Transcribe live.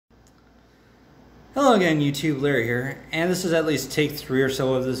Hello again, YouTube. Larry here, and this is at least take 3 or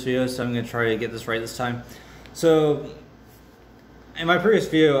so of this video, so I'm going to try to get this right this time. So, in my previous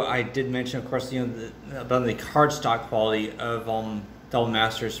video, I did mention, of course, about the cardstock quality of Double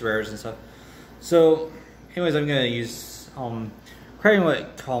Masters rares and stuff. So, anyways, I'm going to use creating what I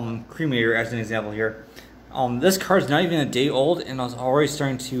call Cremator as an example here. This card's not even a day old, and I was already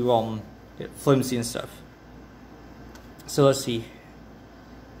starting to get flimsy and stuff. So let's see.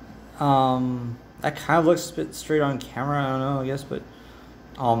 That kind of looks a bit straight on camera, I don't know, I guess, but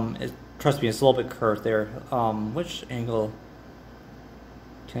trust me, it's a little bit curved there. Which angle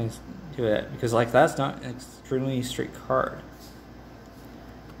can I do it? Because like that's not an extremely straight card.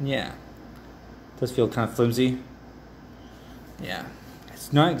 Yeah, it does feel kind of flimsy. Yeah,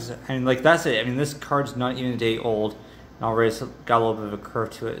 it's not I mean, like that's it. I mean, this card's not even a day old, and already it's got a little bit of a curve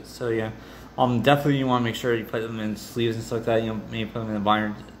to it. So yeah, definitely you want to make sure you put them in sleeves and stuff like that. You know, maybe put them in the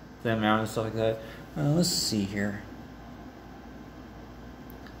binder, them out and stuff like that. Let's see here.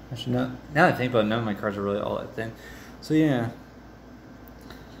 Actually, now that I think about it, none of my cards are really all that thin. So yeah.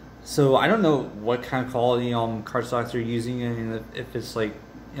 So I don't know what kind of quality cardstocks they're using. I mean, if it's like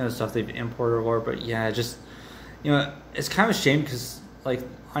stuff they've imported or whatever. But yeah, just it's kind of a shame because like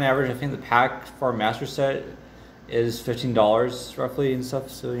on average, I think the pack for a master set is $15 roughly and stuff.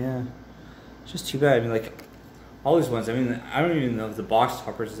 So yeah, it's just too bad. I mean, like all these ones. I mean, I don't even know if the box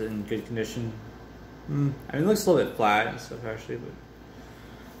topper is in good condition. I mean, it looks a little bit flat and stuff actually, but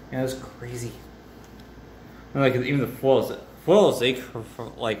yeah, it's crazy. And like even the foils they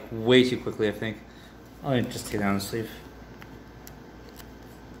curve like way too quickly. I think. I'll just take down the sleeve.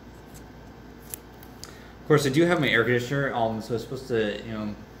 Of course, I do have my air conditioner. So it's supposed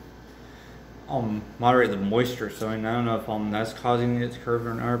to moderate the moisture. So I don't know if that's causing it to curve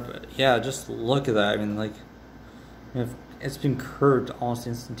or not. But yeah, just look at that. I mean, like it's been curved almost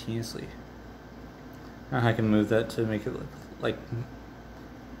instantaneously. I don't know how I can move that to make it look like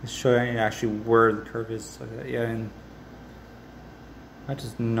show you actually where the curve is. Like that. Yeah, and that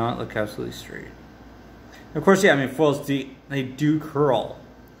does not look absolutely straight. Of course, yeah. I mean, foils they do curl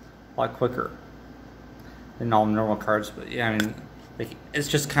a lot quicker than all normal cards, but yeah, I mean, like it's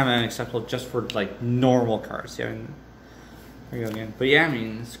just kind of unacceptable just for like normal cards. Yeah, I mean, there you go again. But yeah, I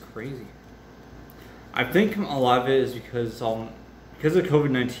mean, it's crazy. I think a lot of it is because of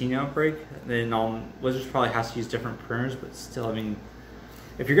COVID-19 outbreak. Then Wizards probably has to use different printers, but still, I mean,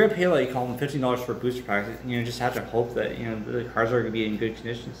 if you're gonna pay like $15 for a booster pack, just have to hope that the cards are gonna be in good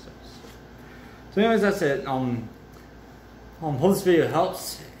condition. So anyways, that's it. Hope this video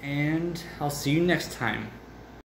helps, and I'll see you next time.